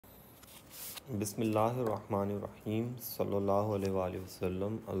Bismillahirrahmanirrahim. Sallallahu alayhi wa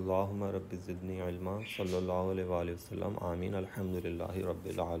sallam. Allahumma rabbi zidni ilma. Sallallahu alayhi wa sallam. Ameen. Alhamdulillahi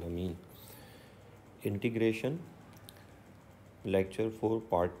rabbil alameen. Integration lecture for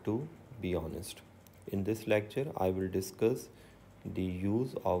part 2. Be honest. In this lecture, I will discuss the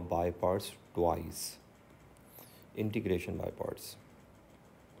use of by parts twice. Integration by parts.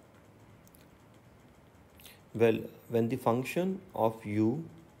 Well, when the function of u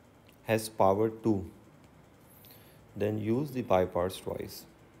has power 2, then use the by parts twice.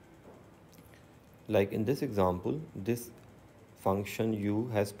 Like in this example, this function u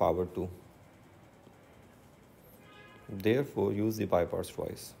has power 2. Therefore, use the by parts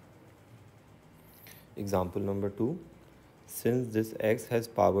twice. Example number 2. Since this x has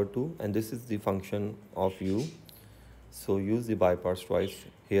power 2 and this is the function of u, so use the by parts twice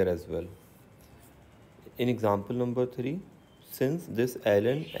here as well. In example number 3, since this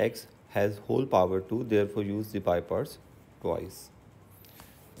ln x has whole power 2, therefore use the by parts twice.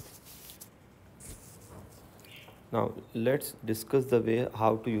 Now let's discuss the way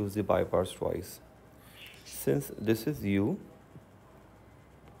how to use the by parts twice. Since this is u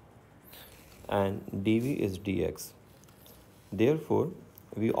and dv is dx, therefore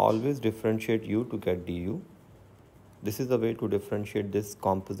we always differentiate u to get du. This is the way to differentiate this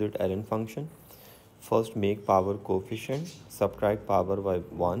composite ln function. First make power coefficient, subtract power by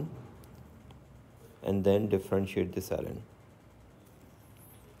 1, and then differentiate this ln.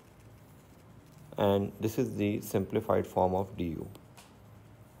 And this is the simplified form of du.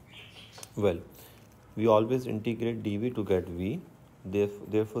 Well, we always integrate dv to get v.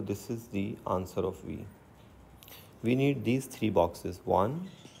 Therefore, this is the answer of v. We need these three boxes, 1,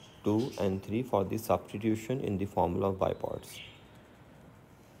 2, and 3 for the substitution in the formula of by parts.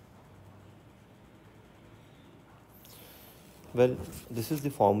 Well, this is the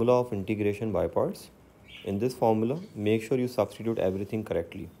formula of integration by parts. In this formula, make sure you substitute everything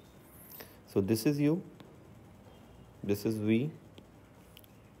correctly. So this is u, this is v,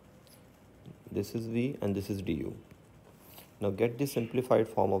 this is v, and this is du. Now get the simplified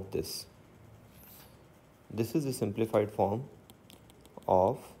form of this. This is the simplified form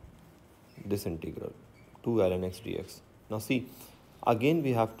of this integral, 2 ln x dx. Now see, again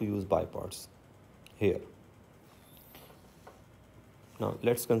we have to use by parts here. Now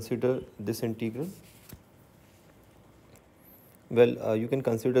let's consider this integral. Well, you can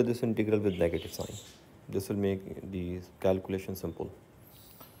consider this integral with negative sign. This will make the calculation simple.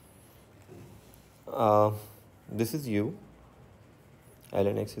 This is u,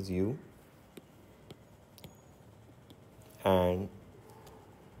 ln x is u, and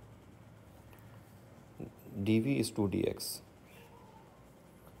dv is 2 dx.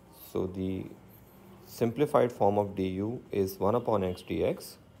 So the simplified form of du is 1 upon x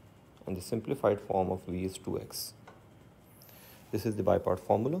dx, and the simplified form of v is 2x. This is the by part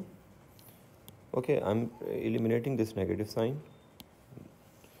formula. Okay, I'm eliminating this negative sign.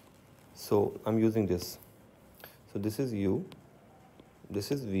 So I'm using this. So this is u,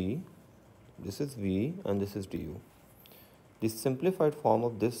 this is v, this is v, and this is du. The simplified form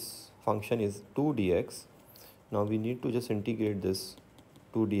of this function is 2 dx. Now we need to just integrate this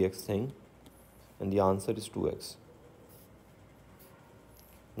 2 dx thing, and the answer is 2x.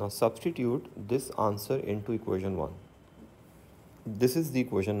 Now substitute this answer into equation 1. This is the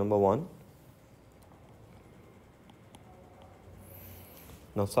equation number 1.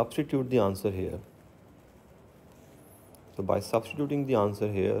 Now substitute the answer here. So by substituting the answer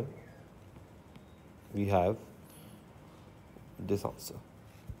here, we have this answer.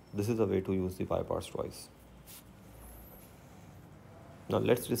 This is a way to use the by parts twice. Now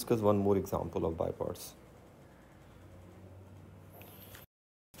let's discuss one more example of by parts.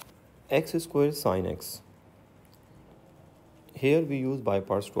 X squared sine x. Here we use by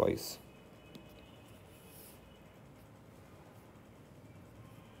parts twice.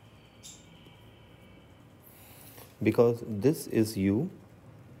 Because this is u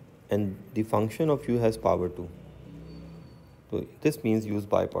and the function of u has power 2. So this means use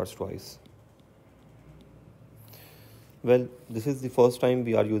by parts twice. Well, this is the first time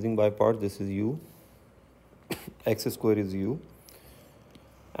we are using by parts. This is u, x square is u,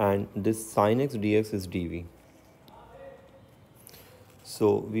 and this sine x dx is dv.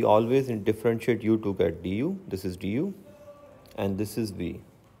 So we always differentiate u to get du. This is du, and this is v.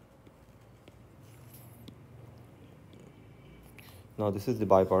 Now this is the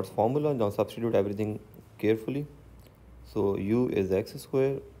by parts formula. Now substitute everything carefully. So u is x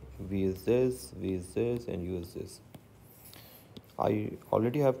square, v is this, and u is this. I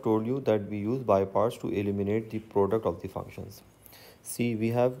already have told you that we use by parts to eliminate the product of the functions. See, we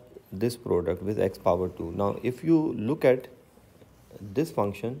have this product with x power 2. Now if you look at this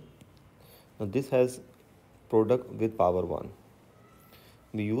function, now this has product with power 1.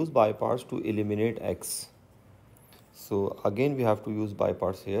 We use by parts to eliminate x. So again we have to use by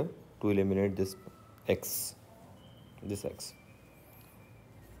parts here to eliminate this x.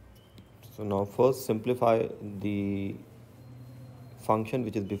 So now first simplify the function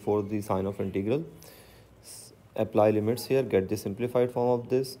which is before the sign of integral. Apply limits here, get the simplified form of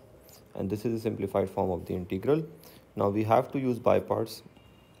this, and this is the simplified form of the integral. Now we have to use by parts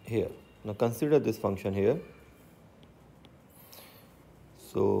here. Now consider this function here.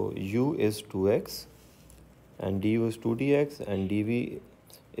 So u is 2x and du is 2dx and dv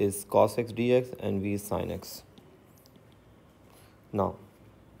is cos x dx and v is sin x. Now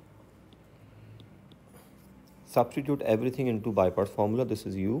substitute everything into by parts formula. This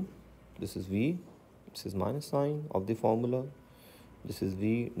is u, this is v, this is minus sign of the formula, this is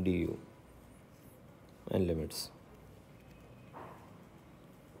v du, and limits.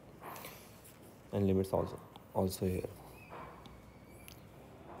 And limits also here.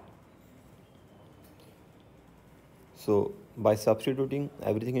 So by substituting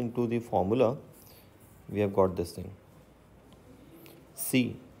everything into the formula, we have got this thing.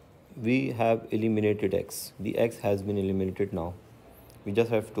 See, we have eliminated x. The x has been eliminated now. We just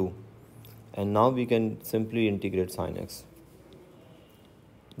have 2. And now we can simply integrate sin x.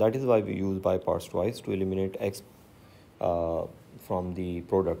 That is why we use by parts twice, to eliminate x from the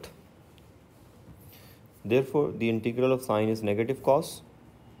product. Therefore, the integral of sine is negative cos.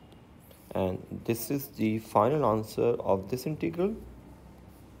 And this is the final answer of this integral.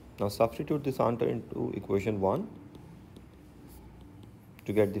 Now substitute this answer into equation 1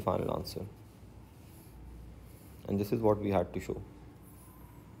 to get the final answer. And this is what we had to show.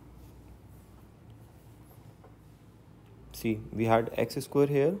 See, we had x square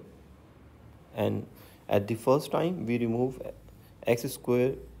here, and at the first time we remove x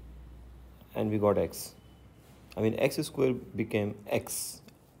square and we got x. X square became x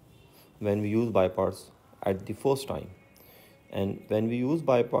when we use by parts at the first time. And when we use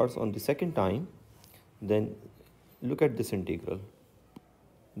by parts on the second time, then look at this integral.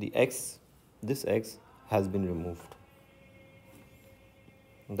 This x has been removed.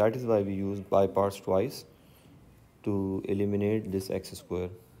 That is why we use by parts twice, to eliminate this x square.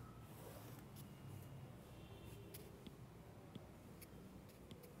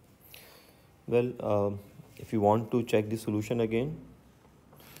 Well, if you want to check the solution again,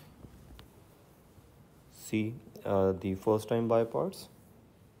 see the first time by parts,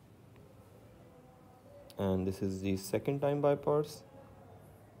 and this is the second time by parts,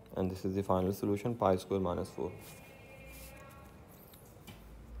 and this is the final solution, pi square minus 4.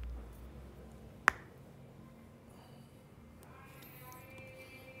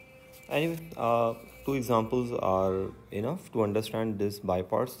 Anyway, 2 examples are enough to understand this by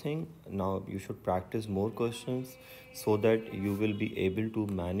parts thing. Now you should practice more questions so that you will be able to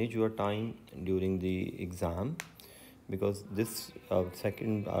manage your time during the exam, because this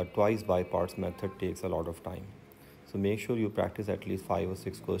twice by parts method takes a lot of time. So make sure you practice at least 5 or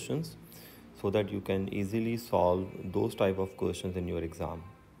 6 questions so that you can easily solve those type of questions in your exam.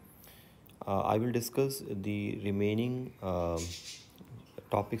 I will discuss the remaining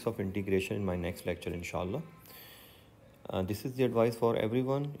topics of integration in my next lecture, inshallah. This is the advice for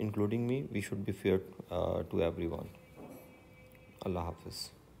everyone, including me. We should be fair to everyone. Allah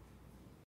Hafiz.